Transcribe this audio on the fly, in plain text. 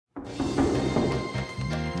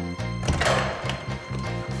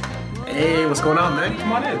Hey, what's going on, man?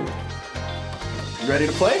 Come on in. You ready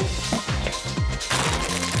to play?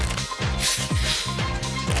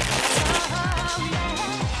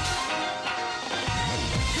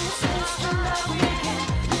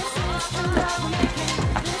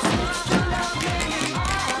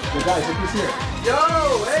 Hey guys, look who's here.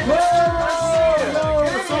 Yo! Hey! Whoa!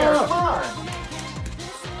 What's up? Come on!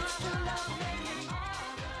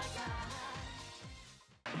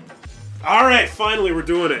 Alright, finally we're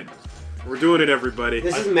doing it. We're doing it, everybody.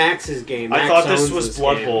 This is Max's game. I Max thought this owns was this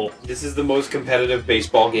Blood game. Bowl. This is the most competitive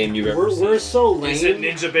baseball game you've ever seen. We're so lame. Is it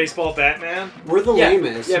Ninja Baseball Batman? We're the Yeah,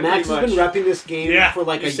 lamest. yeah, Max has pretty been repping this game Yeah. for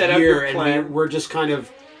like You a set up year, your and plan. we're just kind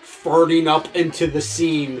of farting up into the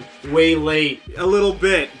scene way late. A little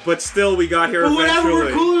bit, but still we got here But whatever,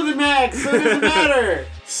 eventually. we're cooler than Max, so it doesn't matter.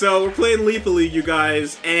 So we're playing Lethal League, you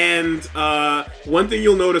guys, and one thing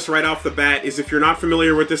you'll notice right off the bat is if you're not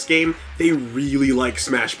familiar with this game, they really like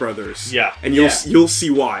Smash Brothers. Yeah. And you'll see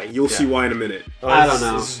why. You'll see why in a minute. I don't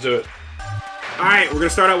know. Let's just do it. Alright, we're gonna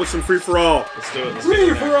start out with some free-for-all. Let's do it. Let's Free get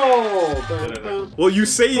in for there. all. Da-da-da. Well, you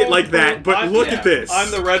say it like that, but I'm- look yeah, at this. I'm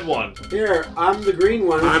the red one. Here, I'm the green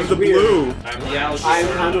one. which I'm is the weird. blue. I'm the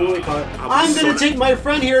alligator. I'm the really color. I'm I'm so- gonna take my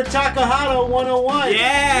friend here, Takahata 101.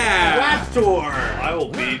 Yeah! Raptor. I will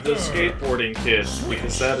be the skateboarding kid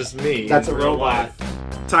because that is me. That's in a real robot.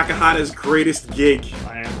 life. Takahata's greatest gig.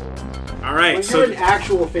 I am. Alright, When so you're an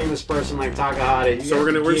actual famous person like Takahata, you So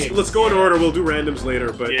get gigs. let's go in order. We'll do randoms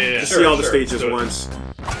later, but Yeah, just sure, see all the sure. stages Let's do it. once.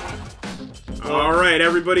 All right,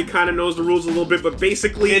 everybody kind of knows the rules a little bit, but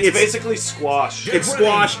basically It's basically squash. it's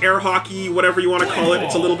squash, air hockey, whatever you want to call it.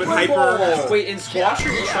 It's a little bit hyper. Wait, in squash,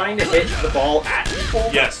 are you trying to hit the ball at people?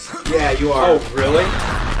 Yes. Yeah, you are. Oh, really?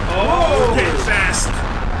 Oh! Okay, fast.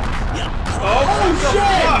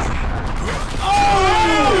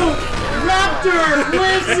 Oh, Raptor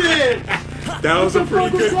wins it! That was a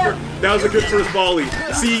pretty good. That was a good first volley.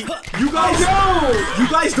 See, you guys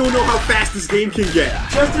don't know how fast this game can get.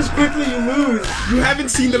 Just as quickly you lose. You haven't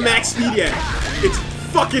seen the max speed yet. It's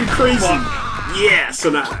fucking crazy. Yeah, so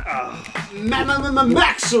now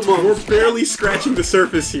Maximum. we're barely scratching the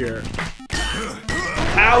surface here.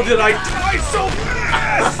 How did I die so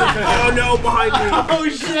fast? Oh no, behind me. Oh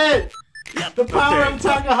shit! The power Okay. of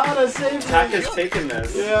Takahata saved me. Taka's taking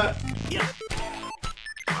this. Yeah.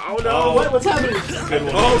 Oh no. What's happening? Good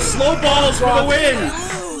one. Oh, slow balls for the win.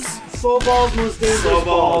 Slow balls, most dangerous Slow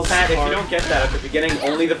balls. Pat, if you don't get that at the beginning,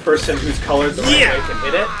 only the person who's colored the right Yeah. way can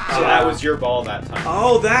hit it. So that was your ball that time.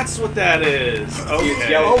 Oh, that's what that is. It's Okay.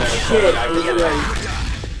 yellow. Oh shit! I was ready.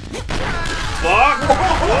 Fuck!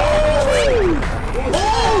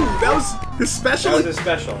 Oh, that was his special. That was a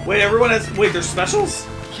special. Wait, everyone has. Wait, there's specials?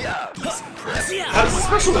 How does the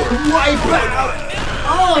special work? Right back.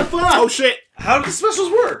 Oh fuck! Oh shit. How do the specials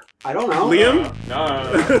work? I don't know. Liam? No.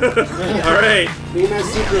 All right. Liam has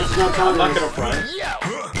secrets. Not telling I'm not us. gonna front.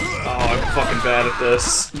 Oh, I'm fucking bad at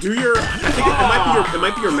this. Do your. I think it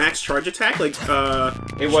might be your max charge attack. Like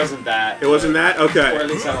It wasn't that. it wasn't that. Or Okay. at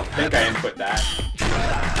least I don't think I input that.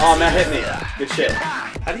 Oh, Matt hit me. Good shit.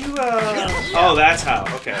 How do you, Oh, that's how.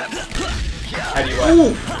 Okay. How do you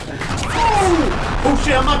Ooh. Oh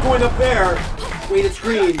shit! I'm not going up there. Wait, it's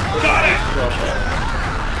green. Got it!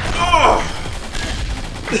 Oh.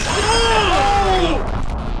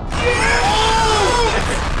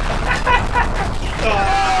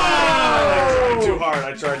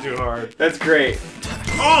 I tried too hard. That's great.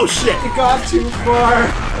 Oh shit. It got too far.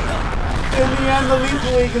 In the end, the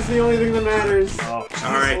Lethal League is the only thing that matters. Oh,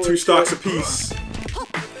 All right, 2 stocks apiece. if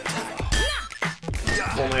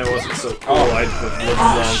only I wasn't so cool, Oh. I'd have lived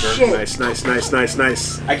longer. shit. Nice, nice, nice, nice,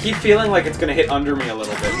 nice. I keep feeling like it's gonna hit under me a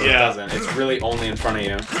little bit, but Yeah. it doesn't. It's really only in front of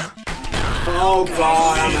you. Oh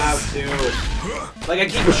god, I'm out too. Like I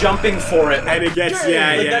keep jumping for it. And it gets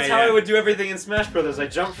yeah, Like yeah, that's how yeah. I would do everything in Smash Brothers. I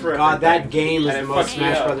jump for God, everything. that game is And the it most fucks me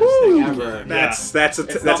Smash up. Brothers thing ever. That's a It's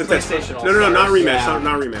that's not a test. PlayStation No, not All-Stars. rematch. Yeah.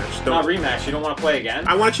 Not rematch. Not Don't. rematch. You don't want to play again?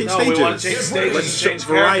 I want to change No, we stages. wanna change stages, Let's change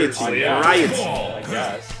variety. characters, yeah. Variety. I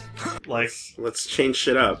guess. Like, Let's change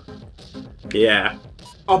shit up. Yeah.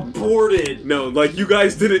 Aborted. No, like you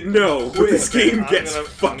guys didn't know, but this game I'm gets gonna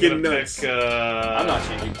fucking nuts. Pick, I'm not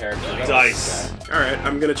changing characters. Dice. All right,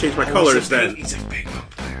 I'm gonna change my colors then. He's a big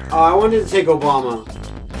player. I wanted to take Obama.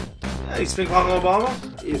 He's ping pong Obama?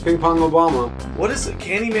 He's Ping Pong Obama. What is it?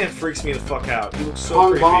 Candyman freaks me the fuck out. He looks so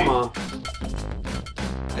Pong creepy. Obama.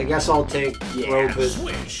 I guess I'll take Robot.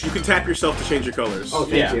 You can tap yourself to change your colors. Oh,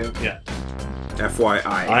 thank Yeah. you. Yeah.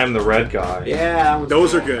 FYI. I am the red guy. Yeah, that one's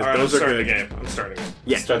Those are cool. good. Alright, Those I'm are starting good. the game. I'm starting the game.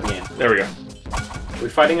 Yeah. Start the game. There we go. We're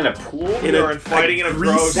fighting in a pool? In We a- are fighting in a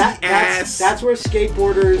greasy gross... That's where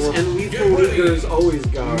skateboarders and lethal leaguers always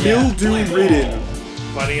go. Mildew ridden.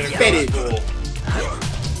 Fighting in a Fetish. pool.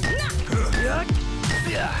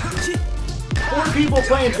 4 people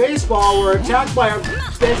playing baseball were attacked by a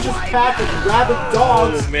vicious pack of rabid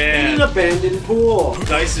dogs Oh, man. in an abandoned pool.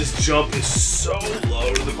 Dice's jump is so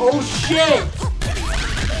low to the Oh shit!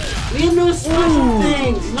 Liam knows special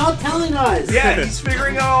things. He's not telling us. Yeah, he's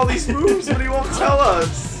figuring out all these moves, but he won't tell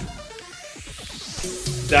us.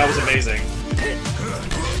 That was amazing.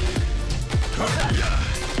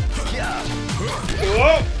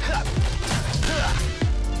 Whoa!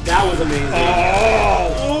 That was amazing.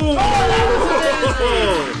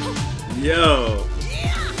 Yo.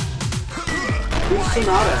 Who's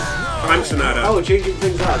Sonata? I'm Sonata. Oh, changing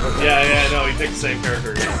things up. Okay. Yeah, no, he picked the same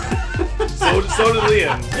character again. So did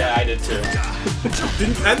Liam. Yeah, I did too.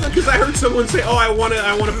 Because I heard someone say, "Oh, I want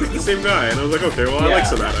to pick the same guy," and I was like, "Okay, well, I like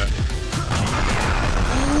Sonata."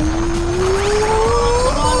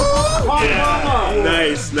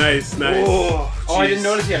 Yeah. Nice. Oh, Oh, I didn't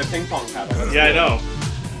notice he had a ping pong paddle. Yeah, I know.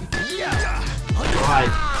 God.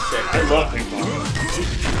 Sick. I love ping pong.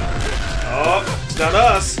 Oh, it's not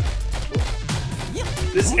us.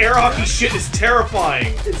 This air hockey shit is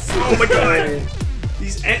terrifying. Oh my God.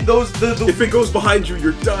 These If it goes behind you,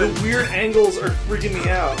 you're done. the weird angles are freaking me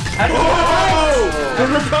out. Oh! The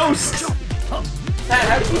riposte! Pat,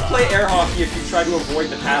 how do you play air hockey if you try to avoid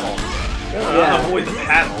the paddle? Avoid the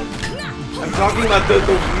paddle. I'm talking about the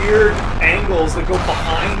weird angles that go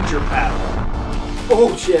behind your paddle.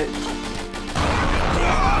 Oh shit.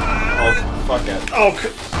 Oh, fuck it. Oh,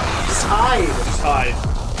 Just hide. just hide.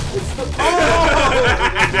 It's the I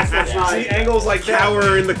guess that's not. See, angles like that.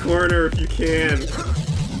 Cower in the corner if you can.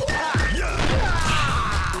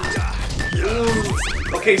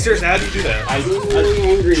 Okay, seriously, how do you do that? I really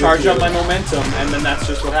angry charge with up you. my momentum, and then that's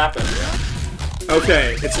just what happens.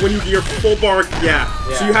 Okay, it's when you're full bar. Yeah.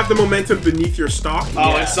 So you have the momentum beneath your stock.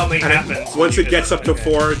 Oh, and something happens. Once when it you gets hit up to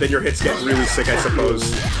something. 4, then your hits get really sick, I suppose.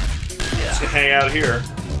 Just gonna hang out here.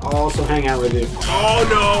 I'll also hang out with you. Oh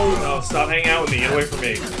no! No, stop hanging out with me. Get away from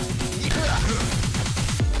me.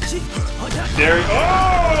 There you go.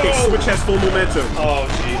 Okay, Oh! Switch has full momentum. Oh,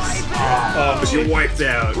 jeez. Oh, But you're wiped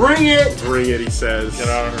out. Bring it! Bring it, he says. Get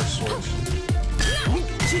out of her switch.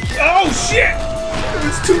 Oh, shit! It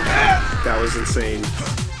was too bad! That was insane.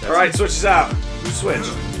 Alright, switch is out. You switch.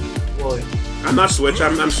 William. I'm not Switch,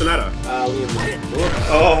 I'm Sonata. Liam.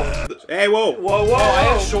 Oh. Hey, whoa! Whoa, whoa! Oh, I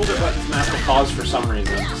have shoulder buttons master pause for some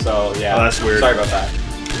reason, so yeah. Oh, that's weird. Sorry about that.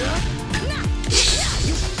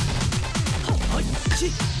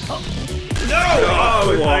 No!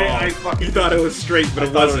 Oh, I fucking you thought it was straight, but it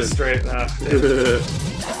thought it wasn't. was straight.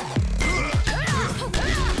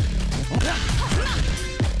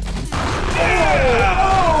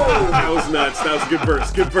 That was nuts. That was a good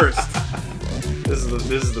burst. Good burst. This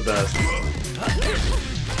is the best.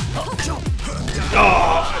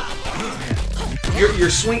 Oh! Your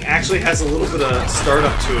swing actually has a little bit of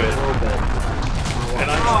startup to it. And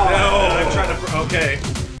I'm trying to. Okay.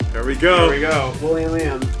 There we go. There we go. William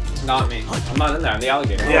Liam. Not me. I'm not in there. I'm the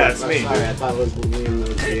alligator. Yeah, it's me. Sorry, I thought it was Liam that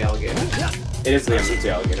was the alligator. It is Liam that's the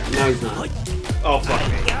alligator. No, he's not. Oh, fuck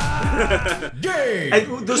me.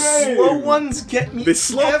 And the slow ones get me The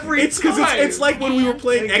slow. every It's because time. it's like when we were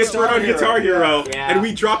playing And Expert on Guitar Hero, Yeah. and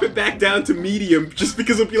we drop it back down to medium just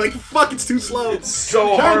because it'd be like, fuck, it's too slow.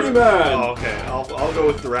 so hard. Candyman! Oh, okay. I'll go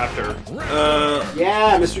with the Raptor.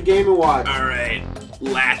 Yeah, Mr. Game & Watch. Alright.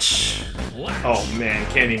 Latch. Oh man,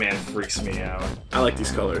 Candyman freaks me out. I like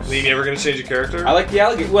these colors. Liam, you ever gonna change a character? I like the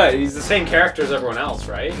alligator. What? He's the same character as everyone else,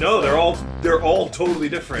 right? No, they're all totally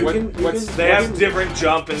different. They have different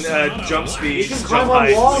jump and jump You speeds. can jump climb on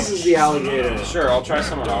heights. walls as the alligator. Sure, I'll try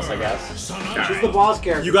someone else, I guess. She's the boss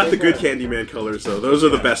character. You got the Take good her. Candyman colors, though. Those are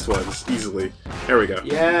the best ones, easily. There we go.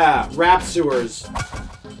 Yeah, rap sewers.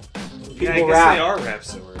 People Yeah, I guess rap they are rap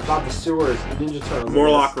sewers. about the sewers. The Ninja Turtles.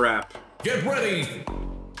 Morlock rap. Get ready.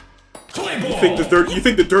 Play ball. You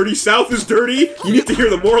think the dirty South is dirty? You need to hear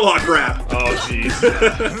the Morlock rap. Oh jeez.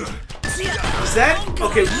 Is that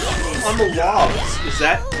okay? On the logs, is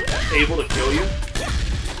that able to kill you?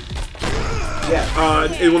 Yeah,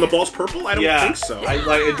 And when the ball's purple, I don't think so.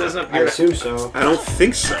 It doesn't I appear. assume so. I don't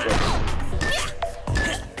think so.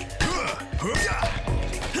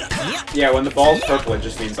 Yeah, when the ball's purple, it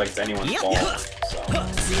just means like it's anyone's ball. So.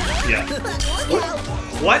 Yeah.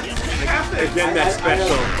 What happened? Again, that's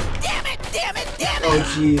special. Oh,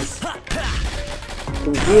 jeez.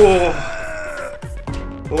 Whoa.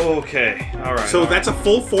 Okay. All right. So that's a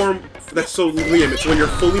full form. That's so Liam. It's when you're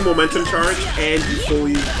fully momentum charged and you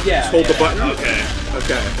fully hold the button. Okay.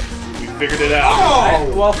 Okay. We figured it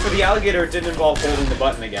out. Well, for the alligator, it didn't involve holding the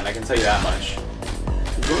button again. I can tell you that much.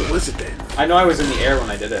 What was it then? I know I was in the air when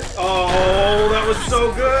I did it. Oh, that was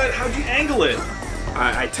so good. How'd you angle it?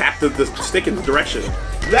 I tapped the stick in the direction.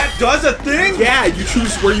 That does a thing? Yeah, you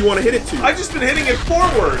choose where you want to hit it to. I've just been hitting it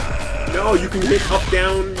forward. No, you can hit up,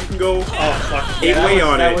 down, you can go Oh, fuck. 8-way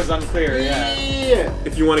on That it. was unclear, yeah. Yeah.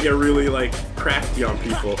 If you want to get really, like, crafty on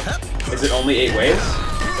people. Is it only 8 ways?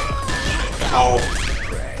 Oh.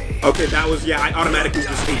 Okay, that was, yeah, I automatically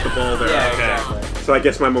just ate the ball there. Yeah, Okay. exactly. So I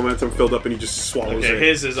guess my momentum filled up and he just swallows Okay, it.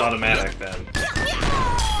 his is automatic then.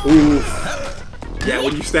 Ooh. Yeah,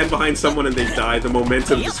 when you stand behind someone and they die, the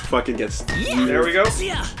momentum just fucking gets... There we go.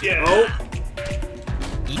 Yeah. Oh.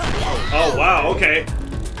 Oh, wow, okay. I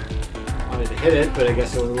wanted to hit it, but I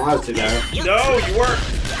guess I wasn't allowed to though. No, you weren't.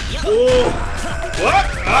 Oh. What?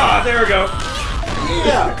 Ah, there we go.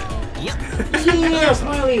 Yeah! Yeah,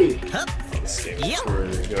 Smiley! This game is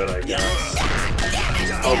really good, I guess.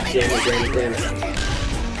 Oh, damn it.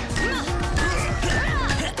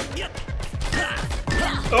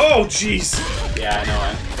 Oh, jeez. Yeah, I know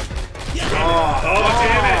it. Oh,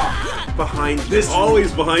 damn it. Behind this,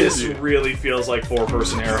 always behind This you. really feels like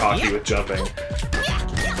four-person air hockey with jumping.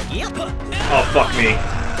 Oh, fuck me.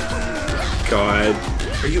 God.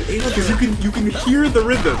 Are you able? Because you can hear the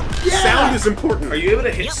rhythm. Yeah. Sound is important. Are you able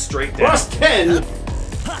to hit straight down? Plus 10!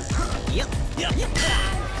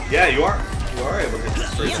 Yeah, you are. You are able to hit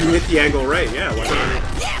straight If down. you hit the angle right, yeah. Why not?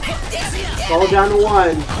 Fall down to 1.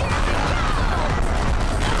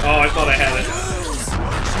 Oh, I thought I had it.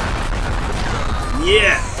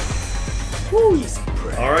 Yeah. Woo.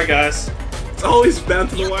 Alright, guys. It's always bound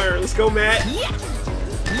to the wire. Let's go, Matt.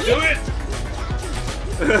 Do it!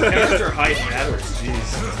 Character height matters,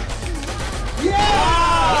 jeez.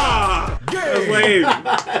 Ah! That was lame.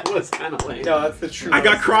 That was kind of lame. No, that's the truth. I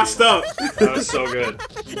got crossed up. That was so good.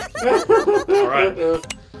 Alright.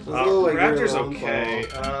 Raptor's okay.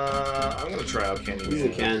 I'm gonna try out Easy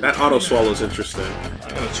Candyman. can. That auto swallow's interesting.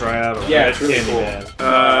 I'm gonna try out a Yeah, red it's really cool.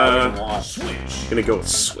 Candyman. Gonna go with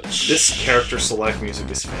Switch. This character select music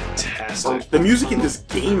is fantastic. The music in this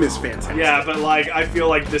game is fantastic. Yeah, but like, I feel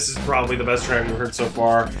like this is probably the best track we've heard so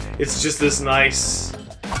far. It's just this nice. Oh,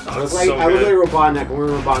 I it's look so like good. Robotnik. I'm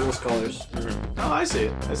wearing Robotnik's colors. Oh, I see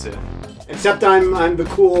it. I see it. Except I'm the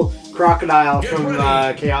cool crocodile from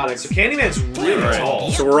Chaotix. So Candyman's really tall.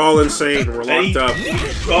 So we're all insane. We're locked up.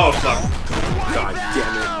 Oh fuck! God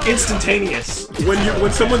damn Instantaneous. it.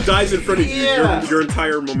 When someone dies in front of you, Yeah. your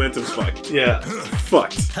entire momentum's fucked. Yeah.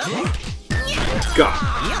 Fucked. God.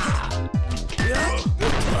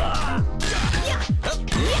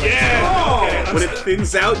 Yeah. Okay. When it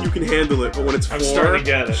thins out, you can handle it, but when it's I'm four, starting to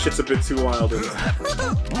get it. shit's a bit too wild. Oh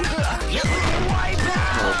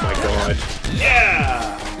my god.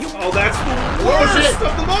 Yeah. Oh, that's the worst shit. of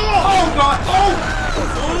them all. Oh god! Oh!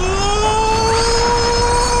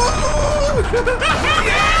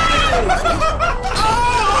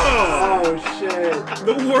 Oh shit!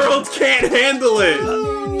 The world can't handle it!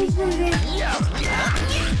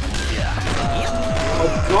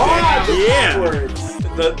 Oh god! Yeah. Backwards.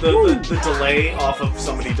 The delay off of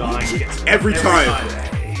somebody dying gets Every time.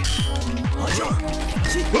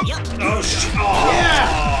 Oh shit! Oh.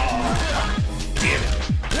 Yeah. Damn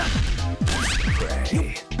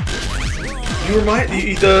it! You remind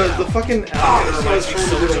the fucking alligator reminds me so trying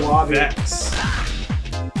to do much the of lobby. Vex.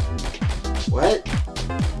 What?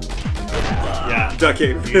 Yeah.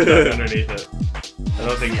 Ducking. You duck underneath it. I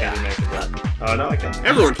don't think you can make it duck. Oh no, I can.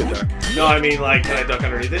 Everyone can duck. No, I mean like, can I duck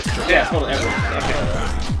underneath it? Yeah, totally. Everyone. Okay.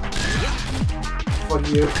 Fuck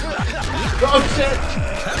you. Oh shit!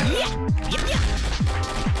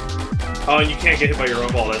 Oh, and you can't get hit by your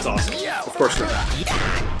own ball. That's awesome. Of course not.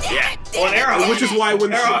 Yeah. Oh, an arrow. Which is why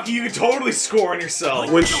when Arrow hockey, you can totally score on yourself.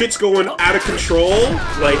 when shit's going out of control,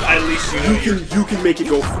 like At least you know you can make it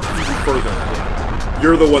go even further.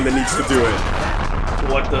 You're the one that needs to do it.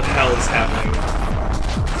 what the hell is happening.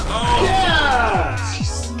 Yeah!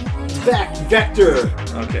 Vector!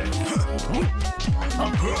 Okay.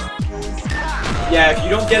 Yeah, if you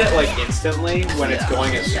don't get it like instantly when it's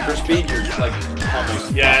going at super speed, you're like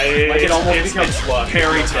almost Yeah, like it almost it's becomes flush.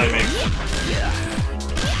 parry timing.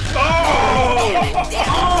 Oh!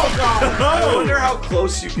 Oh god! I wonder how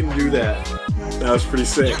close you can do that. That was pretty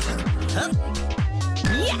sick.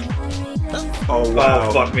 Oh wow.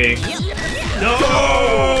 Oh, fuck me. No!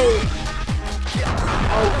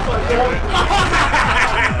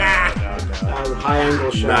 That was a high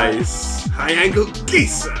angle shot. Nice. High angle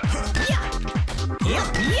geisa.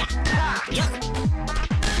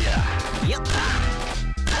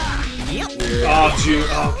 Oh, dude.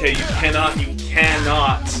 Okay, you cannot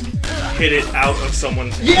hit it out of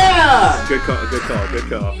someone's. Yeah! Good call, good call, good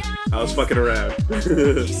call. I was fucking around.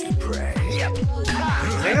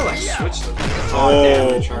 think I like switched them. Oh,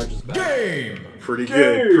 damn, it charges back. Game. Pretty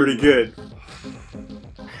good. Pretty good.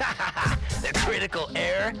 The critical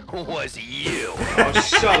error was you. Oh,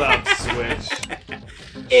 shut up, Switch.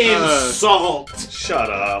 Insult! Shut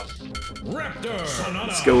up. Raptor. Sonata.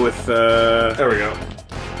 Let's go with. There we go.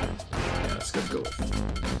 Let's go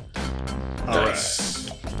with. Alright.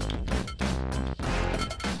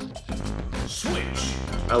 Switch.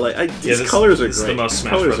 I like. These this- colors are this great. is the most These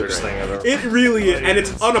Smash colors are Brothers great. thing ever. It really is, and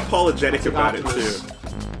it's unapologetic about it Optimus. too.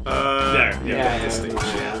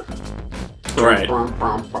 Yeah. Alright.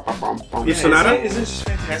 Who's Sonata? Isn't it just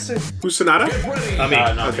fantastic? Who's Sonata? Get ready. I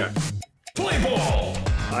mean, Okay. Play ball.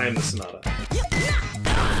 I am the Sonata.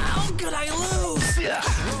 How could I lose?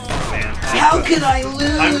 Man. How can I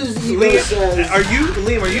lose? Ego says.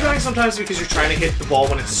 Liam, are you dying sometimes because you're trying to hit the ball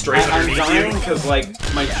when it's straight I'm underneath dying you? because like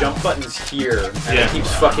my jump button's here and Yeah. it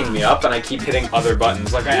keeps fucking me up, and I keep hitting other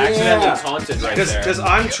buttons. Like I accidentally taunted right there. Because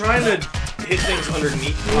I'm trying to hit things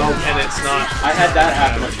underneath you, and it's not. I had that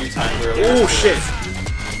happen a few times earlier. Oh shit!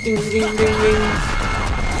 Ding, ding, ding, ding.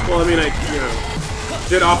 Well, I mean,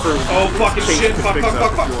 did offer. Oh, fucking change shit. the Fuck, fix fuck,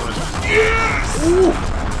 up fuck, if you fuck.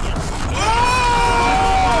 want.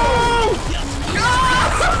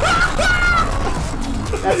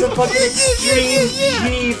 That's a fucking extreme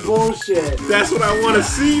G bullshit. That's what I want to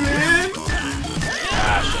see, man.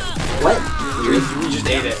 What? We just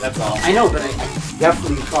ate it. That's all. I know, but I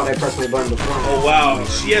definitely thought I pressed my button before. Oh wow,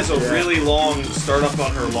 she has a really long startup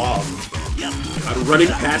on her lob. Running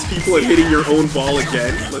past people and hitting your own ball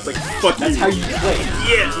again. It's like, fuck That's you. how you play.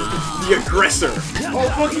 Yeah, the aggressor. Oh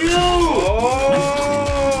fuck you!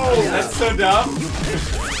 Oh, That's so dumb.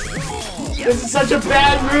 This is such a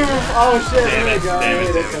bad move! Oh shit, Damn there it, we go. damn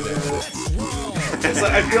it, There damn it, it is. It's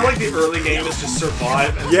like, I feel like the early game is just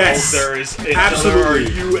survive until Yes, there is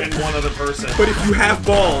absolutely. you and one other person. But if you have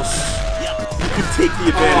balls, you can take the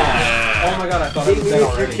advantage. Oh my god, I thought I Beat was me dead if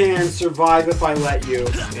already. you can, survive if I let you.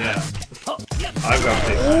 Yeah. I've got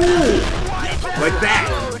to Like that.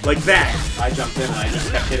 Like that. I jumped in and I just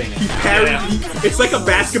kept hitting He it. parried. Yeah. It's like a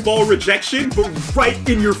basketball rejection, but right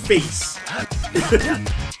in your face.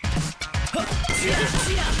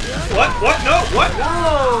 What? What? No! What?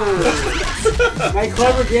 No! My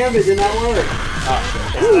clever gambit did not work.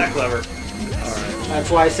 It's that clever. That's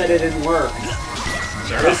why I said it didn't work.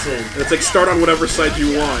 Listen. It's like start on whatever side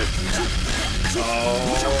you want.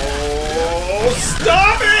 Oh,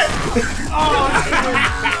 stop it!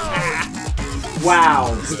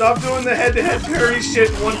 Wow. Stop doing the head-to-head parry shit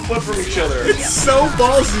 1 foot from each other. It's so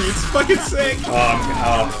ballsy. It's fucking sick. Oh.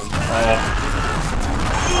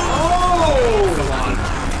 Come on.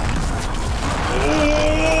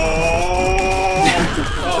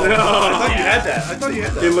 Oh, I thought you had that. I thought you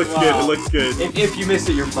had that. It looks good. It looks good. If you miss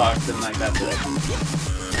it, you're fucked, and like that's it.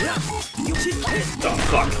 Oh,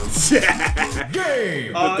 fuck.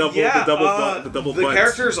 Game. The double the butts.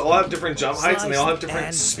 characters all have different jump heights, and they all have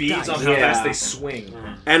different speeds on how fast they swing.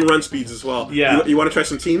 And run speeds as well. Yeah. You want to try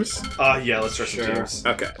some teams? Yeah, let's try some teams.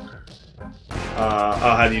 Okay.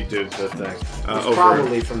 How do you do the thing? Over.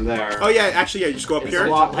 Probably from there. Oh yeah, actually yeah. You just go up It's here. a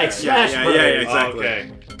lot like Smash yeah, Brothers. exactly.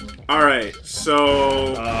 Okay. All right.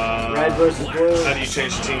 So. Red versus blue. How do you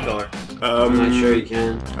change the team color? I'm not sure you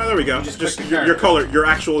can. Oh, there we go. Just Just pick the your character. color, your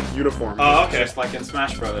actual uniform. Oh, okay. Just like in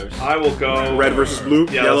Smash Brothers. I will go Red versus blue.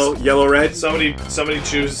 Yeah, Yellow, let's- yellow, red. Somebody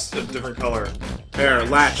choose a different color. There,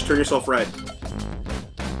 Latch. Turn yourself red.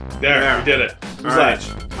 There, we did it. Who's All right. Latch?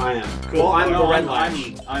 I am. Cool. Well, I'm No, the red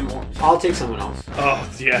latch. I'm orange. I'll take someone else. Oh,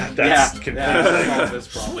 yeah, that's confusing. That's all this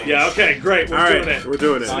problem. Yeah, okay, great. We're All doing right, it. we're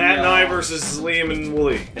doing it. It's Matt and I versus Liam and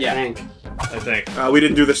Wooly, I Yeah. think. I think. We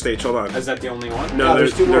didn't do this stage. Hold on. Is that the only one? No, No,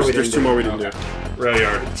 there's two more we there's didn't two do. more we didn't do. Rail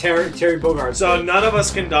yard. Terry Bogard. So none of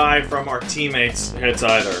us can die from our teammates' hits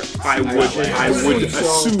either. I would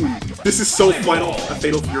So- assume. This is so final. A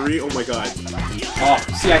Fatal Fury. Oh my god. Oh,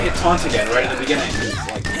 see, I hit taunt again right at the beginning. It's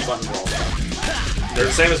like button roll. They're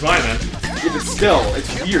the same as mine, man. Yeah, but still, it's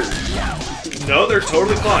weird. No, they're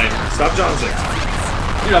totally fine. Stop Jonesing.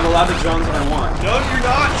 Dude, I'm allowed to Jones when I want. No, you're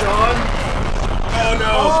not, John. Oh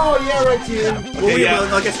no. Oh, yeah, right, team. Well, yeah.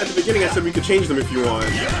 like I said at the beginning, I said we could change them if you want.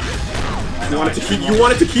 You wanted to keep. You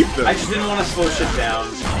wanted to keep them. I just didn't want to slow shit down.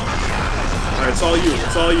 All right, it's all you.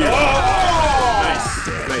 It's all you. Nice,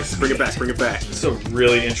 nice. Bring it back. Bring it back. It's a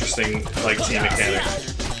really interesting, like, team mechanic.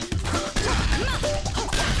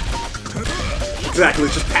 Exactly.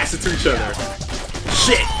 Just pass it to each other.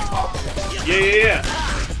 Shit. Yeah.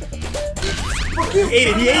 He ate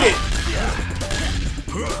it. He ate it.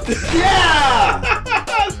 Yeah!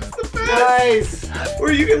 Nice!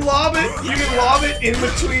 Or you can lob it. You can lob it in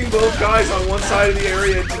between both guys on one side of the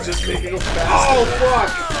area to just make it go faster. Oh, fuck!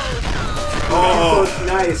 Oh,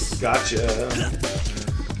 Nice. Gotcha.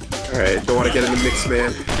 alright, don't want to get in the mix,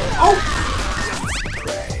 man. Oh!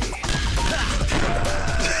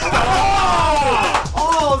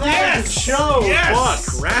 Oh, that was a show.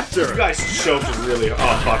 Yes! Fuck, Raptor. You guys choked really hard.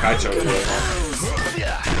 Oh, fuck, I choked really hard.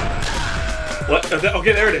 What?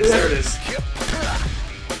 Okay, there it is. There it is.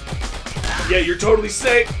 Yeah, you're totally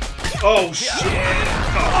safe. Oh, shit. Oh,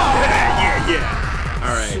 Yeah.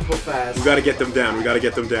 Alright. Super fast. We gotta get them down. We gotta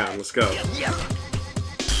get them down. Let's go.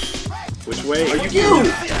 Which way? Are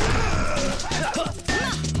You!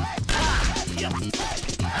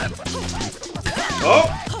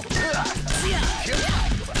 Oh!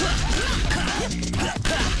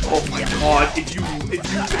 Oh my god, if you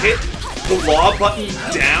hit the law button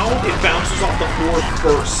down, it bounces off the floor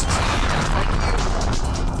first.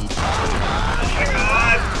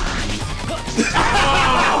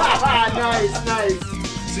 Nice, nice.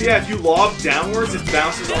 So yeah, if you lob downwards, it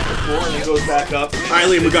bounces off the floor and then goes back up. Alright,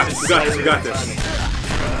 Liam, we got this. We got this. We got this.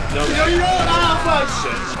 No, Ah,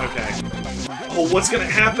 shit. Okay. Oh, what's gonna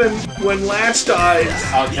happen when Latch dies?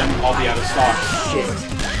 I'll be out of stock.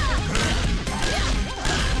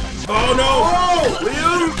 Oh no!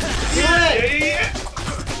 Liam! Yeah.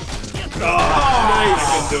 Oh, Nice.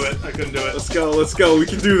 I couldn't do it. Let's go, let's go. We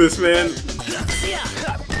can do this, man.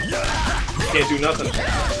 Can't do nothing.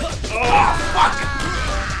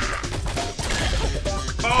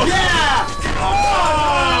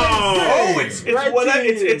 Oh, it's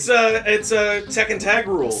Tekken tag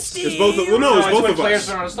rules. It's both of, well, no, it's both of players us.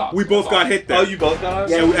 are on stock. We both got hit there. Oh, you both got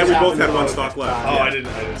us? Yeah, and we both had happened one to stock left. Oh, Yeah. I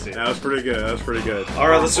didn't see it. That was pretty good. That was pretty good. All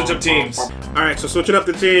right, let's switch up teams. Alright, so switching up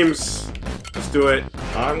the teams. Let's do it.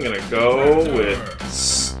 I'm gonna go with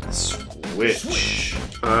Switch.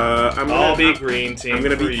 I'll be green team. I'm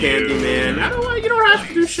gonna for be you. Candyman. I don't want. You don't have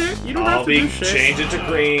to do shit. You don't I'll have to be do shit. change it to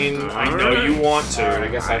green. I know you want to. I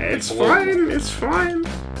guess It's fine. It's fine.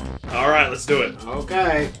 All right, let's do it.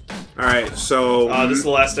 Okay. Alright, so This is the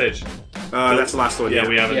last stage. that's the last one. Yeah,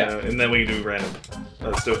 we haven't, Yeah. and then we can do random.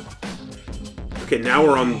 Let's do it. Okay, now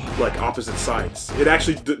we're on like opposite sides. It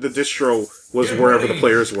actually the distro was wherever the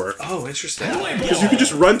players were. Oh, interesting. Because you can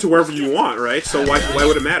just run to wherever you want, right? So why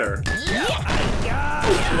would it matter? Yeah.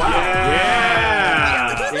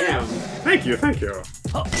 Damn. Thank you, thank you.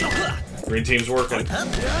 Green team's working.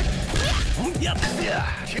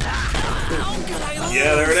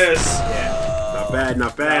 Yeah, there it is. Not bad,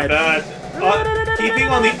 not bad. Not bad. Keeping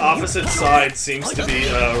on the opposite side seems to be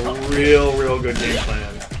a real good game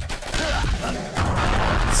plan.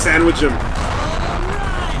 Sandwich him.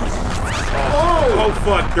 Oh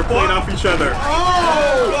fuck, they're playing off each other.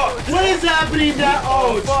 Oh! What is happening now?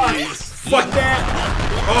 Oh, fuck. Fuck that!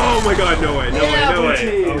 Oh my god, no way, no way, no way.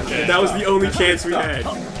 team. Okay. That was the only chance we had.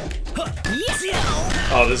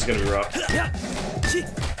 Oh, this is gonna be rough.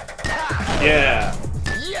 Yeah.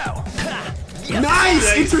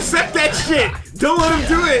 Nice! Intercept that shit! Don't let him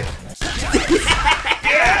do it!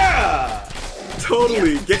 Yeah!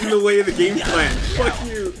 Totally, get in the way of the game plan. Fuck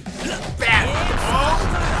you. Bam! Oh.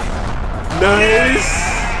 Nice!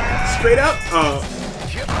 Straight up? Oh.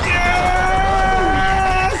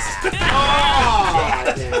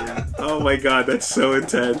 Oh my god, that's so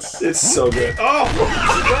intense. It's so good. Oh!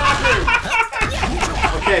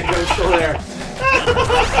 Okay, go still there.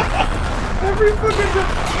 Every fucking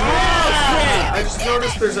I just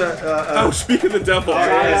noticed there's Oh, speak of the devil. speak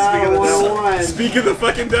of the devil. 101. Speak of the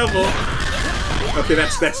fucking devil. Okay,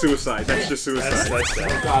 that's suicide. That's just suicide. That's Oh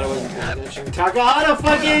god, I wasn't paying attention. Takahata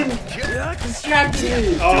fucking distracted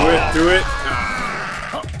me. Do it, do it.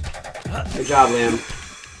 Good job, Liam.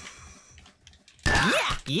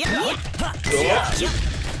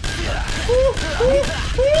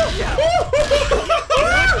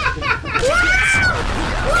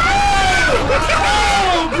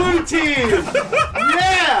 Oh, blue team!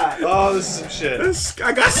 Yeah! Oh, this is some shit.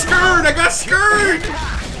 I got scared! I got scared!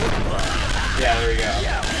 Yeah, there we go.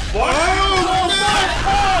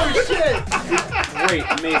 Oh shit! Great,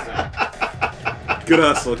 amazing. Good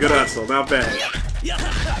hustle, not bad.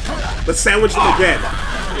 Let's sandwich them again.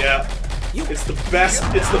 Yeah. It's the best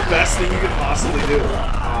thing you could possibly do.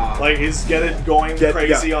 Like, is get it going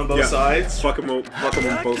crazy on both sides. Fuck them on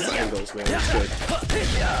both angles, man. That's good.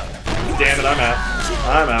 Damn it, I'm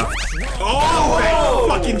out. Oh, that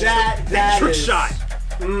fucking that trick is- shot.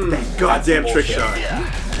 That goddamn trick shot.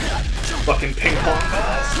 Fucking ping pong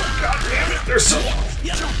balls. God damn it, they're so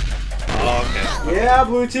Oh, okay. Yeah,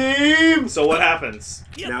 blue team! So what happens?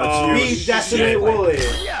 Now it's Beat you. Decimate Wooly.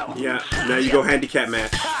 Yeah, now you go handicap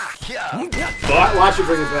match. Fuck. Watch it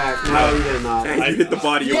bring it back. No, you did not. And you hit the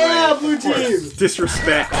body Yeah, away. blue team!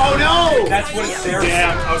 Disrespect. Oh no! That's what it's there for.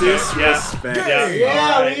 Damn, okay. Disrespect. Yeah.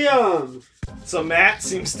 Yeah, Alright. Liam! So Matt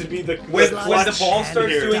seems to be the When the clutch ball starts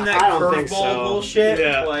here. doing that I don't think curveball so. bullshit,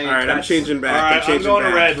 Yeah. like, All right, I'm that's- changing back. All right, I'm changing going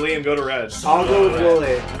back. to red. Liam, go to red. I'll go with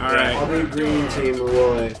Wooly. All right. I'll be green team with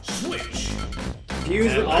Wooly.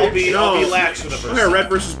 Use And the I'll be No. latch for the first. Okay, red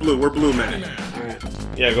versus blue. We're blue, man. Alright.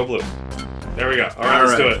 Yeah, go blue. There we go. All right,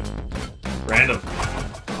 let's do Alright. it. Random.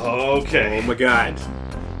 Okay. Oh my god.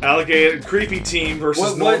 Alligator creepy team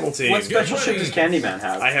versus normal team. What special shit does Candyman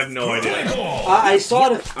have? I have no idea. I saw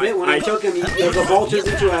it a bit when I I- took him. The ball turns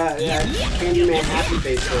into a Candyman happy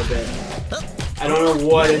face for a bit. I don't know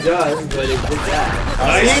what it does, but it did that.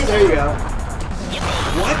 Nice. See? There you go.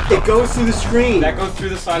 What? It goes through the screen. That goes through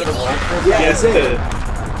the side of the wall. Yeah, Yes, it it did. did.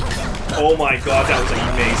 Oh my god, that was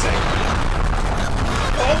amazing.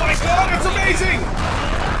 Oh my god, that's amazing!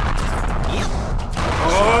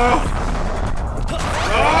 Oh!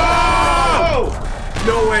 Oh!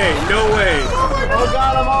 No way! No way! Oh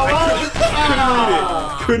god, I'm all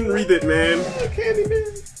over. Couldn't read it, man.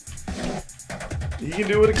 Candyman. You can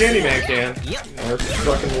do what a Candyman can. Or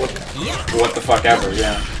fucking what? What the fuck ever,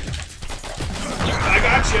 yeah. I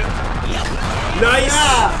got you. Nice.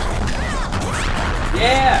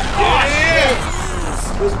 Yeah!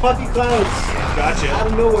 Yeah! Those puffy clouds Gotcha. out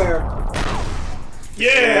of nowhere.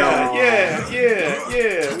 Yeah! Yeah!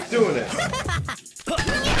 We're doing it.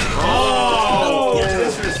 Oh!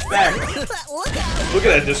 Disrespect! Look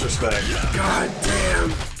at that disrespect. God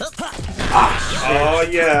damn. Oh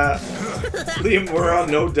yeah. Liam, we're on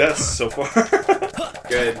no deaths so far.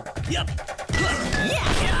 Good.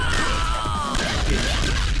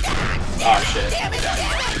 Oh shit.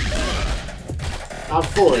 I'm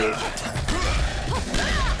fully.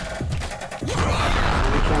 We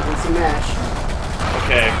can't some match.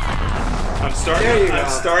 Okay. There you I'm go.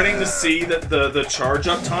 starting to see that the charge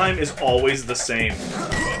up time is always the same.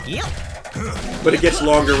 But it gets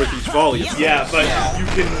longer with each volume. Yeah, but you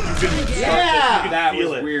can Yeah! That feel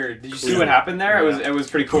was it. weird. Did you see what happened there? It was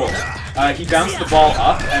pretty cool. He bounced the ball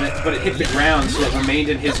up, but it hit the ground, so it remained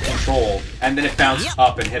in his control, and then it bounced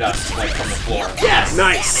up and hit us like from the floor. Yes!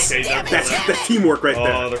 Nice. Okay, That's teamwork right oh,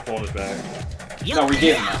 there. they're pulling it back. No, we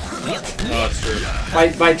gave him that. Oh, that's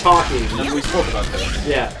true. By talking. And we spoke about this.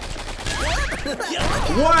 Yeah.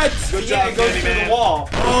 What? Good Yeah, job, it goes through the Candyman. wall,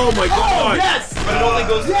 Oh my god. Yes! but it only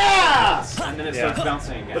goes Yeah! and then it Yeah. starts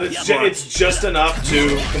bouncing again. But it's just enough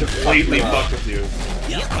to completely fuck with you.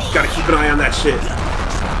 Gotta keep an eye on that shit.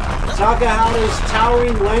 Takahata's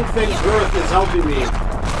towering length and girth is helping me.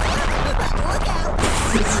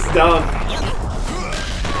 This is dumb.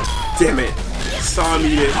 Damn it. Saw him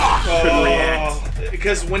eat it. Couldn't react.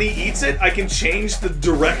 Because when he eats it, I can change the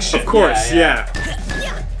direction. Of course, Yeah,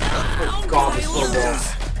 yeah. God, this so bad.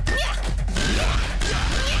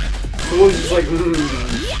 The one's just like,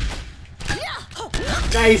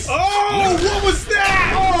 Nice. Oh, what was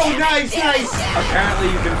that? Oh, nice, nice. Apparently,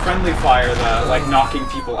 you can friendly fire the like knocking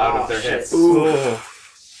people out of their shit. hits. Oh.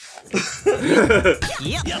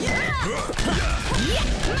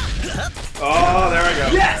 Oh, there I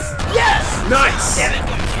go. Yes! Yes! Nice.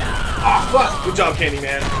 Oh, fuck. Good job,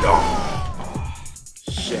 Candyman.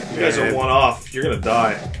 Shit, You guys are one off. You're gonna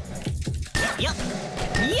die.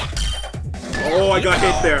 Oh, I got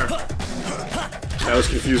hit there. That was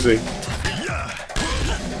confusing.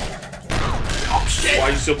 Why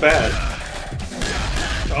are you so bad?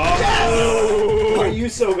 Oh. Why are you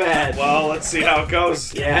so bad? Well, let's see how it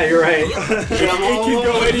goes. Yeah, you're right. I'm It can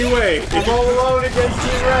go alone. anyway. I'm all alone against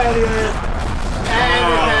Team Red here.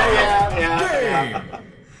 And yeah.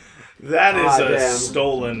 That is a damn.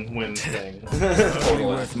 stolen win thing.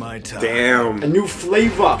 Worth my time. Damn. A new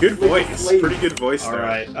flavor. Good Flavor, voice. flavor. Pretty good voice All there.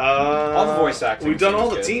 right. All the voice acting We've done all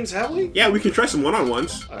the seems good. teams, have we? Yeah, we can try some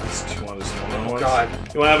one-on-ones. You want to do one-on-ones? God.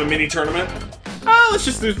 You want to have a mini tournament? Let's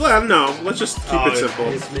just do. No, let's just keep Oh, it simple.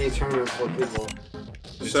 It's mini tournament for people.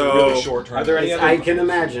 It's So- a really short Are tournament. there any I other? can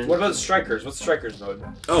imagine. What about strikers? What's strikers mode?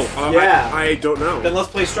 Oh, Yeah. I don't know. Then let's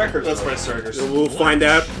play strikers. Let's mode. play strikers. We'll find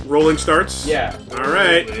out. Rolling starts. Yeah. All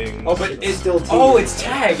right. Oh, but It's it's still team. Oh, it's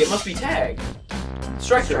tag. It must be tag.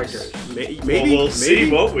 Strikers. Maybe. Well, we'll see,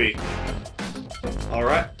 won't we? All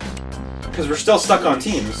right. Because we're still stuck on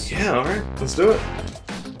teams. Yeah, all right. Let's do it.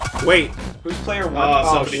 Wait. Who's player one?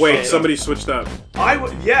 Somebody Wait. fucked Somebody switched up. I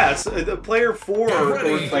would. Yes, the player 4 or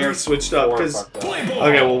Player 3 switched up four because. fucked up.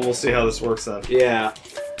 Okay, well we'll see how this works then. Yeah.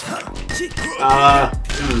 No,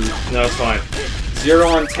 it's fine. 0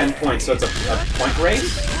 on 10 points, so it's a point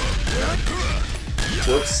race.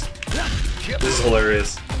 Whoops. This is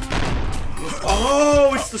hilarious.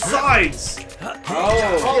 Oh, it's the sides. Oh,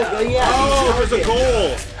 Oh, yeah. Oh, there's a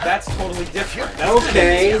goal. that's totally different. That's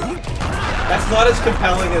Okay. That's not as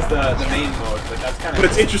compelling as the main mode, but that's kind of.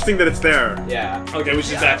 But it's interesting that it's there. Yeah. Okay, we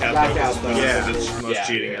should back out. Back though, out, 'cause though. Yeah. It's the most Yeah.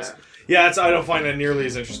 cheating is. Yeah, I don't find it nearly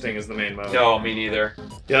as interesting as the main mode. No, me neither.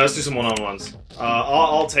 Yeah, let's do some one-on-ones.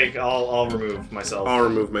 I'll remove myself. I'll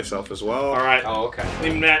remove myself as well. All right. Oh, okay.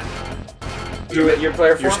 Leave Matt. Your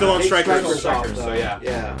player form? You're still on Take strikers. strikers off, So though. yeah.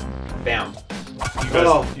 Yeah. Bam. You guys,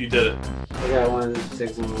 Oh. you did it. Okay, 1,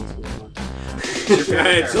 6, 1, 1. Yeah,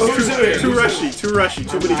 it's So who's it? too rushy, too rushy,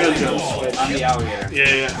 too many gun jumps. I'm the alligator.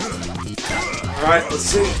 Yeah. All right, let's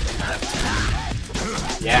see.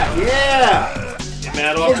 Yeah. Yeah! Get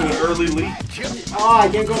Matt off to an early lead. Oh, I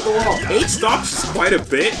can't go up the wall. 8 stocks is quite a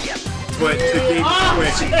bit, but the game's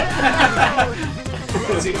quick.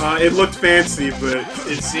 It looked fancy, but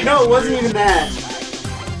It seems No, it wasn't even that.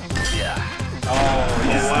 Oh,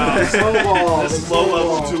 yeah. Wow. Snowball. This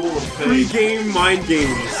low-level tool of fate. pre-game mind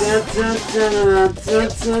games.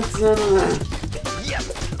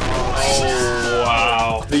 Oh,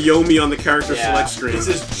 wow. The Yomi on the character Yeah. select screen. This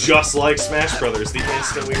is just like Smash Brothers. The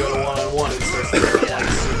instant we go to one-on-one, it starts to get like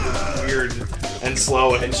super weird and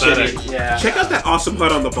slow and pathetic. Shitty. Yeah. Check out that awesome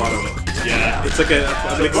HUD on the bottom. Yeah. It's like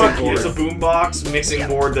a mixing board. It's a boombox mixing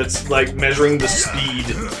board that's like measuring the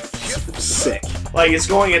speed. Sick. Like it's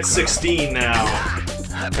going at 16 now,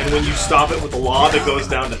 and when you stop it with the lob, it goes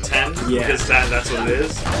down to 10 Yeah. because that's what it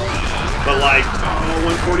is. But like, Oh,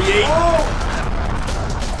 148.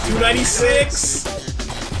 296.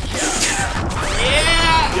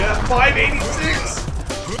 yeah, 586.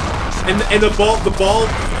 And the ball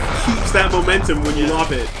keeps that momentum when you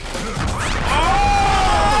lob it.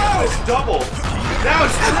 Oh, it's double. Now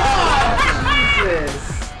it's Jesus.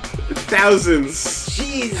 Thousands.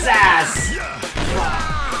 Jesus!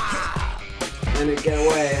 And it get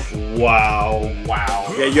away. wow.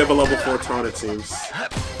 Yeah, you have a level 4 taunt, it seems.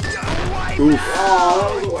 Oof. Oh,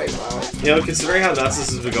 that was a wipeout. You know, considering how nuts this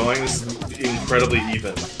has been going, this is incredibly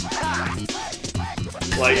even.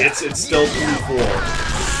 Like it's still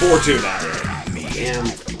 3-4, 4-2 now. Damn.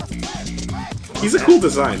 He's a cool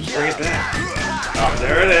design. Bring it back. Oh,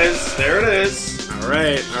 there it is. There it is.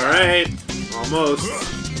 Alright. Almost.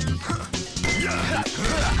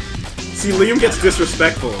 See, Liam gets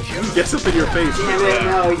disrespectful. He gets up in your face. Damn it,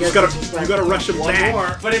 no, he You gets gotta rush him One back.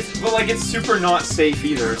 more. But like it's super not safe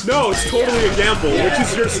either. No, it's totally a gamble, which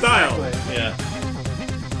is your style. Yeah.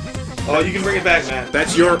 Oh, you can bring it back, Matt.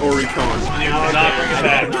 That's your Oricon. You cannot bring it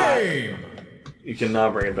back. You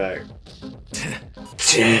cannot bring it back.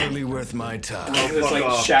 Totally worth my time. It's fuck like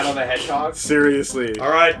off. Shadow the Hedgehog. Seriously.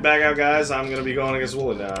 Alright, back out, guys. I'm gonna be going against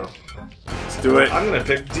Wooly now. Let's do it. I'm gonna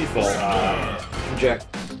pick default. Inject.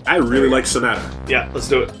 I really like Sonata. Yeah, let's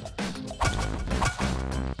do it.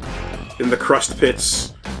 In the crust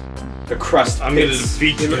pits. The crust. I'm gonna pits.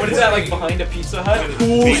 defeat you. What is that like behind a Pizza Hut?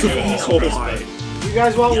 Pools of E. coli. If you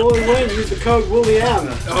guys want Wooly Win, use the code WoolyM.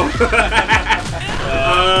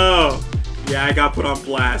 Oh. Yeah, I got put on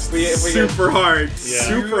blast. We- Super hard. Yeah.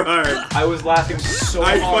 Super hard. I was laughing so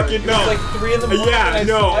I hard. fucking It know. was like 3 in the morning. Yeah, and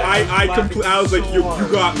no, slept. I was like, so you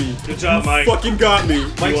hard. got me. Good job, Mike. Fucking got me.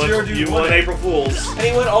 Mike You Zero won, Dude you won won it. April Fools. And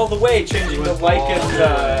he went all the way, changing the like and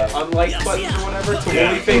unlike buttons or whatever to Yeah.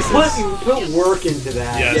 woolly faces. You put work into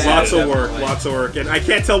that. Yeah. Yeah, Lots of work, definitely. lots of work. And I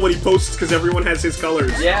can't tell what he posts because everyone has his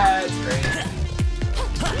colors. Yeah, it's great.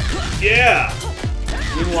 Yeah.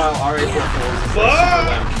 Meanwhile, our April Fools is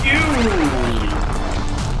Fuck you.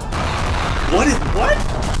 What is what?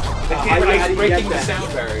 How do you breaking get the that?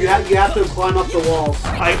 sound barrier. You have to climb up the walls.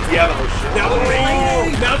 Now the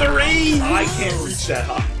rain! Now the rain! I can't reach that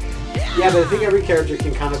high. Yeah, but I think every character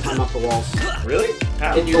can kind of climb up the walls. Really?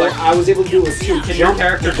 How? Can you like? I was able to do it too. Can your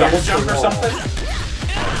character double jump or something?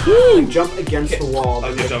 Like, jump against the wall.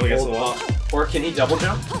 Okay, jump against the wall. Or can he double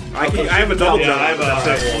jump? I have a double Yeah, jump. I have a-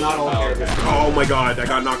 That's it. Not all Oh, characters. Oh my god, I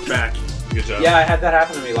got knocked back. Good job. Yeah, I had that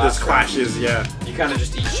happen to me This last time. clashes, yeah. You kind of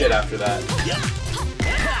just eat shit after that.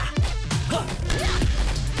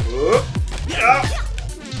 Whoop. Yeah.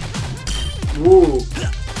 Woo.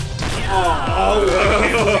 Oh, I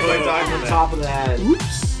can't believe I died from On that. top of the head.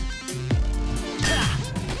 Oops.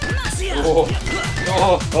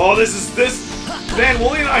 Oh, this. Man,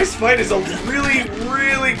 Wooly and I's fight is a really,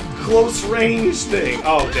 really close range thing.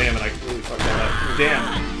 Oh, damn it! I really fucked that up.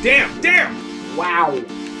 Damn! Wow.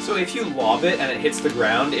 So if you lob it and it hits the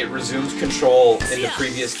ground, it resumes control in the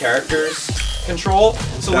previous character's control.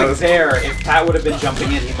 So like there, if Pat would have been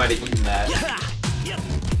jumping in, he might have eaten that.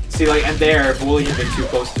 See, like, and there, if Wooly had been too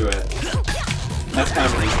close to it. That's kind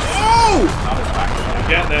of an Oh! not as practical. I'm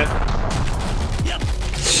getting it.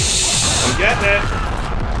 I'm getting it.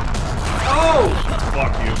 Oh!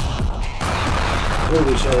 Fuck you.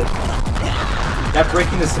 Holy shit. That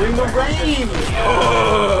breaking the ring the rain!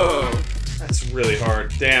 Oh! really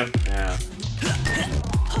hard. Damn. Yeah.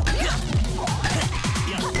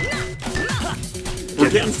 We're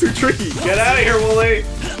getting too tricky. Get out of here, Wooly!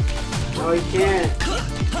 No, you can't.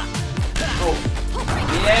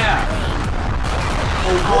 Yeah!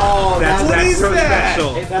 Oh, That's so that?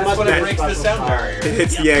 special. That must That's what be it a breaks the special sound power. barrier. It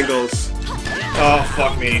hits the angles. Oh,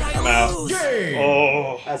 fuck me. I'm out.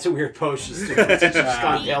 Oh. That's a weird pose. She's just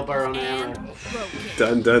got nailed by her own hammer.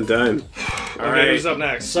 Done, done, done. Okay, Alright. who's up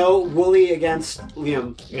next? So, Wooly against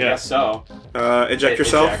Liam. I guess so. Eject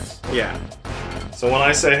yourself? Eject. Yeah. So when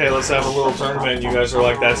I say, hey, let's have a little tournament, you guys are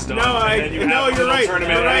like, that's dumb. No, And then you have a you're little right.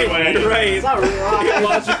 tournament You're right. anyway. You're right. It's not really It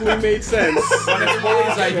logically made sense. But it's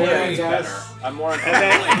Wooly's idea Yeah, is I better. guess. I'm more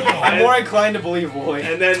then- inclined to believe Wooly.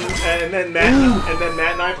 And then Matt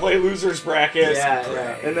and I play losers brackets. Yeah,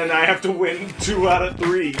 right. And then I have to win 2 out of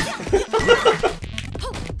 3.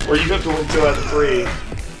 Or you have to win 2 out of 3.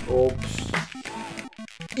 Oops.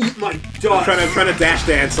 Eat my I'm dust. trying to dash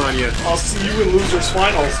dance on you. I'll see you in losers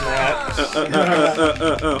finals, Matt.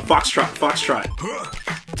 Foxtrot.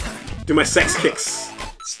 Do my sex kicks.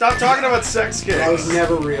 Stop talking about sex kicks. That was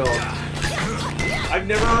never real. I've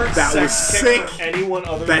never heard That sex was kick sick. from anyone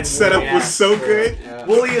other than That setup Wooly. was so true. good. Yeah.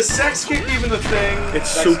 Wooly, is sex kick even a thing? It's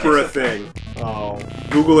Sex super a kick's a thing. Oh.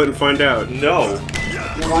 Google it and find out. No.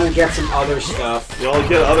 You want to get some other stuff. Y'all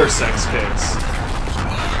get other sex kicks.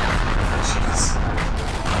 Jeez.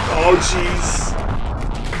 Oh, jeez.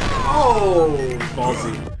 Oh!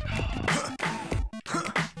 Ballsy.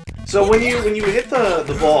 So when you hit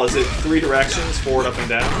the ball, is it 3 directions, forward, up, and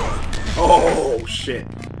down? Oh, shit.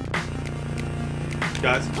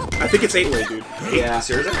 Guys? I think it's 8-way, dude. Yeah.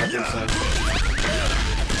 Seriously? I think so.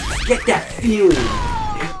 Get that feeling.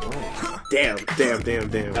 Damn.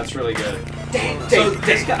 That's really good. Damn, So damn,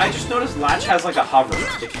 this guy, I just noticed Latch has like a hover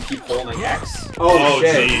if you keep holding X. Oh,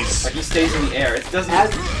 shit. jeez. Like he stays in the air. It doesn't.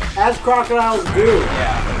 As crocodiles do.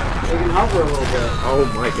 Yeah. They can hover a little bit. Oh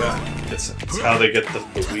my god. It's how they get the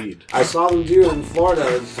weed. I saw them do in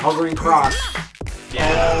Florida, just hovering cross. Yeah.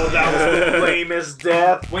 Oh, that was the lamest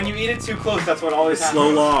death. When you eat it too close, that's what always happens.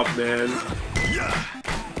 Slow lob, man.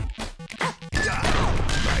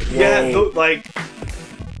 Yeah, Whoa.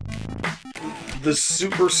 the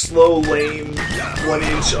super slow, lame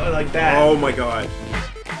 1-inch like that. Oh my god.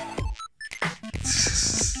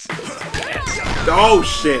 Oh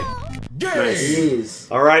shit. Nice. Jeez.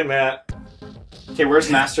 All right, Matt. Okay, where's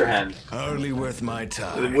Master Hand? Hardly worth my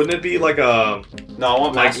time. Wouldn't it be like a No, I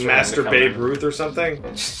want Master Hand Master to come Babe in. Ruth or something?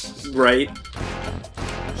 Right.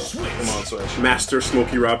 Come on, Switch. Master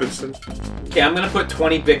Smokey Robinson. Okay, I'm gonna put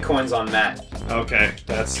 20 bitcoins on Matt. Okay,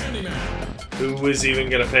 that's. Who is even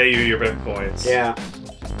gonna pay you your bitcoins? Yeah.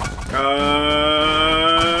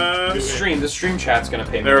 The stream chat's gonna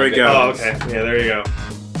pay me. There my we go. bitcoins. Oh, okay. Yeah, there you go.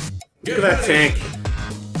 Look at that tank.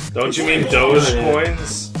 Don't you mean Doge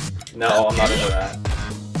coins? No, I'm not into that.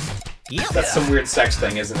 That's some weird sex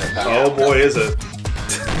thing, isn't it, Pat? Oh boy, is it.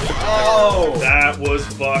 Oh! That was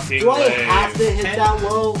fucking Do I lame. have to hit that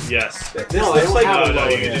low? Yes. This No, I looks don't like have No, a no, low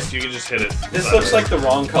you can hit. just hit it. this looks like the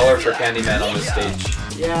wrong color for Candyman on this stage.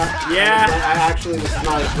 Yeah. Yeah. Actually, this is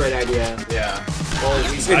not a great idea. Yeah.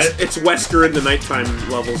 It's Wesker in the nighttime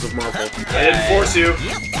levels of Marvel. I didn't force you.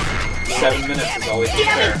 7 minutes is always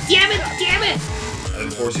fair. Damn it! I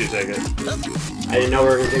didn't force you to take it. I didn't know we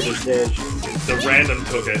were gonna take the stage. The random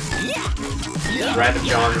took it. Random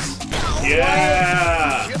Johns.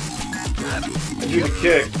 Yeah! I do the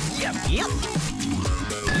kick.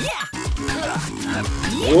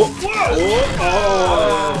 Whoa.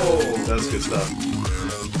 Oh! That's good stuff.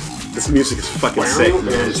 This music is fucking sick,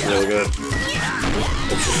 man. It's really good.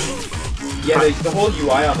 Yeah, the whole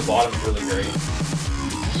UI on the bottom is really great.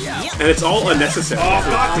 And it's all unnecessary. Oh,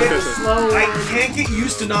 god damn it. Slow I one. can't get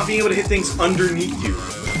used to not being able to hit things underneath you.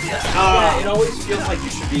 Yeah, it always feels like you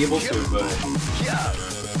should be able to, but...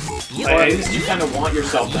 Or at least you kind of want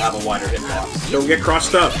yourself to have a wider hitbox. Don't get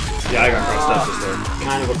crossed up. Yeah, I got crossed up just there.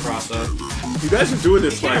 Kind of a cross-up. You guys are doing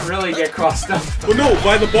this You like... can't really get crossed up. Well, no,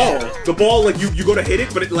 by the ball. The ball, like, you go to hit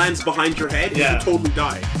it, but it lands behind your head, Yeah. and you totally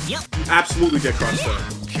die. You absolutely get crossed up.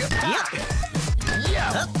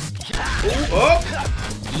 Oh!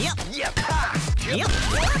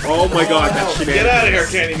 Oh my god, that's Get shenanigans. out of here,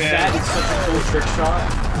 Candyman! That is such a cool trick shot.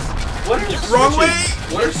 What are Wrong Switch's-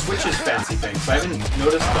 What are Switch's fancy things? I haven't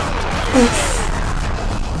noticed them.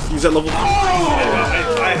 He's at level 3.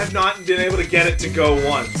 I have not been able to get it to go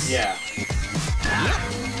once. Yeah.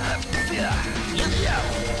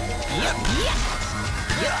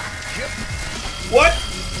 What?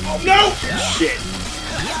 Oh, no! Shit.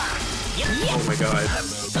 Oh my god.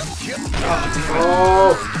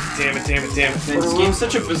 Oh! Damn it, damn it, damn it. And this game's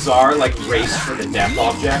such a bizarre, like, race for the death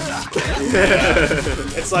object.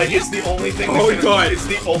 It's like, it's the only thing that Oh can, god. It's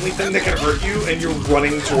the only thing that can hurt you, and you're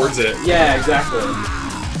running towards it. Yeah, exactly.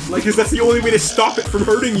 Because that's the only way to stop it from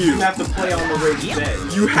hurting you. You have to play on the rage day.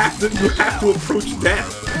 You have to approach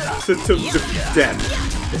death to defeat death.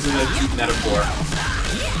 This is a deep metaphor.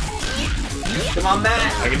 Come on,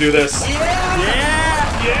 Matt! I can do this.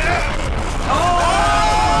 Yeah! Yeah! Oh!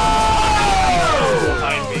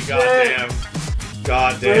 Behind me, goddamn.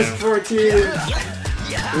 Goddamn. First 14. Ooh.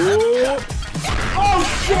 Oh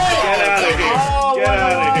shit! Get out of here. Oh, Get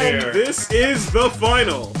out of here. This is the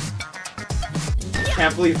final.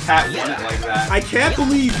 Can't believe Pat won it like that. I can't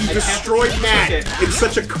believe you destroyed believe you Matt took it. in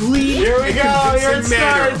such a clean Here we and go, here it convincing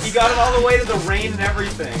manner. starts. He got it all the way to the rain and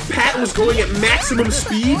everything. Pat was going at maximum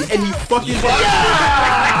speed and you fucking Fuck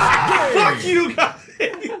you guys!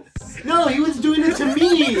 No, he was doing it to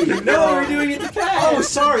me! No, we're doing it to Pat. Oh,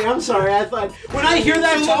 sorry, I'm sorry. I thought when I hear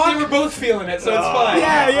that They talk. were both feeling it, so it's fine.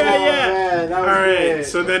 Yeah, yeah, Oh, yeah. man, that was Alright, great.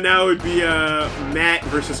 so then now it would be Matt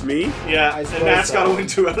versus me. Yeah, I and suppose Matt's so. gotta win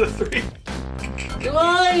 2 out of 3. Do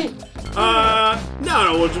I?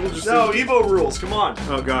 No, we'll just No, Evo rules, come on.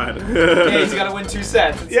 Oh god. Yeah, he's got to win 2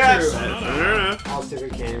 sets. It's Yes. true. I'll stick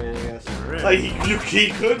with Candyman, I guess. Like,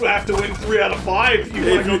 he could have to win 3 out of 5 if you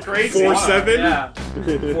want to go crazy. 4-7? Yeah.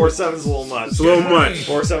 4-7's a little much. It's a little much.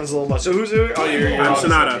 4-7's a little much. So who's who? Oh, you're I'm obviously-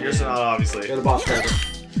 Sonata. You're Sonata, obviously. You're the boss driver.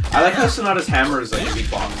 I like how Sonata's hammer is like a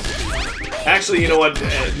beatbox. Actually, you know what?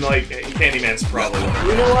 Like, Candyman's probably one.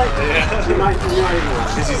 You know what? Yeah. You might even want.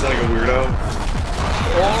 Because he's like a weirdo.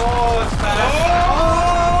 Oh, it's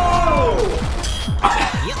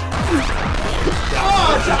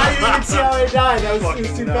Oh, I didn't even see how I died. That was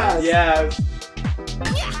Fucking too nuts. fast. Yeah.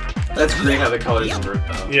 That's great how the colors invert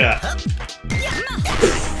though. Yeah.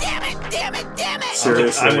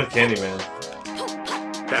 Seriously. I'm with Candyman.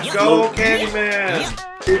 That's Go, Candyman!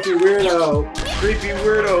 Creepy weirdo. Creepy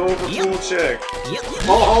weirdo over cool chick.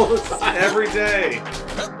 All the time. Every day.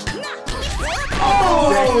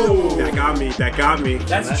 Oh! That got me. That got me.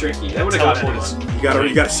 That's tricky. That would have got teleport anyone. is-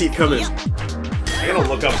 You gotta see it coming. I gotta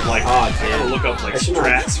look up like Oh, I gotta look up like I should not-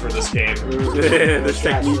 strats for this game. There's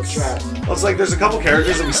techniques. Well, it's like there's a couple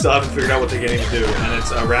characters that we still haven't figured out what they can even do, and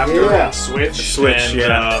it's a Raptor Yeah. and Switch. Switch, and,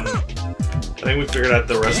 yeah. I think we figured out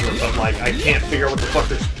the rest of them, but like I can't figure out what the fuck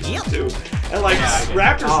they're supposed to do. And like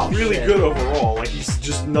Raptor's Oh, really shit. good overall. Like he's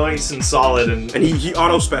just nice and solid and And he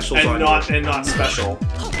auto specials on you. not special.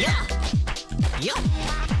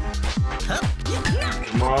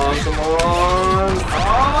 Come on, come on!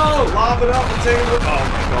 Oh, lob it up and take it. Oh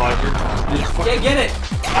my god, you're fucking. Yeah, get it.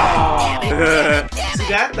 See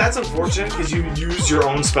that's unfortunate because you use your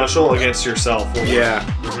own special against yourself. Yeah.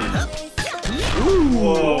 Ooh,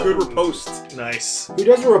 Whoa. good riposte. Nice. Who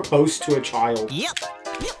does a riposte to a child?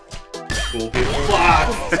 Cool people.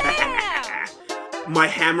 My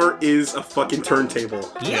hammer is a fucking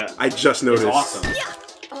turntable. Yeah. I just It's noticed. awesome.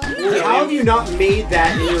 How have you not made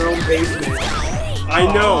that in your own basement? I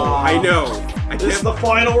know. I know. I This is can't. the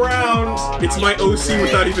final round. Oh, It's now my it's OC great.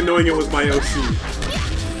 without even knowing it was my OC.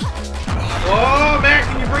 Oh, Matt,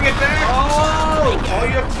 can you bring it back? Oh! All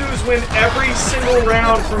you have to do is win every single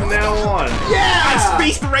round from now on. Yeah! I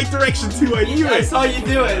spaced the right direction too. I knew I it. saw you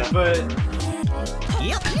do it, but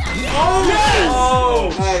Oh,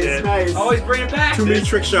 Nice, shit. nice. always bring it back. Too many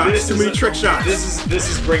trick shots. This Too is many a- trick shots. This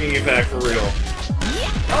is bringing it back for real.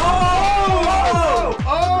 Oh!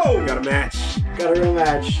 Oh! Got a match. Got a real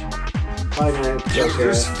match. Finally, Joker.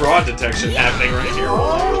 There's fraud detection happening right here.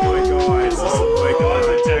 Oh my god. Oh my god,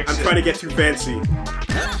 detection. I'm trying to get too fancy.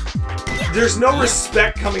 There's no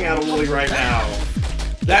respect coming out of Wooly right now.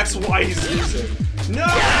 That's why he's losing. No!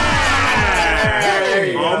 There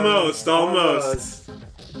you go. Almost.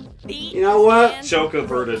 You know what? Choke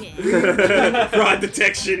averted. Fraud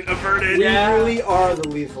detection averted. Yeah. We really are the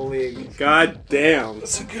Lethal League. God damn.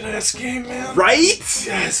 That's a good ass game, man. Right?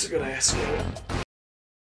 Yeah, it's a good ass game.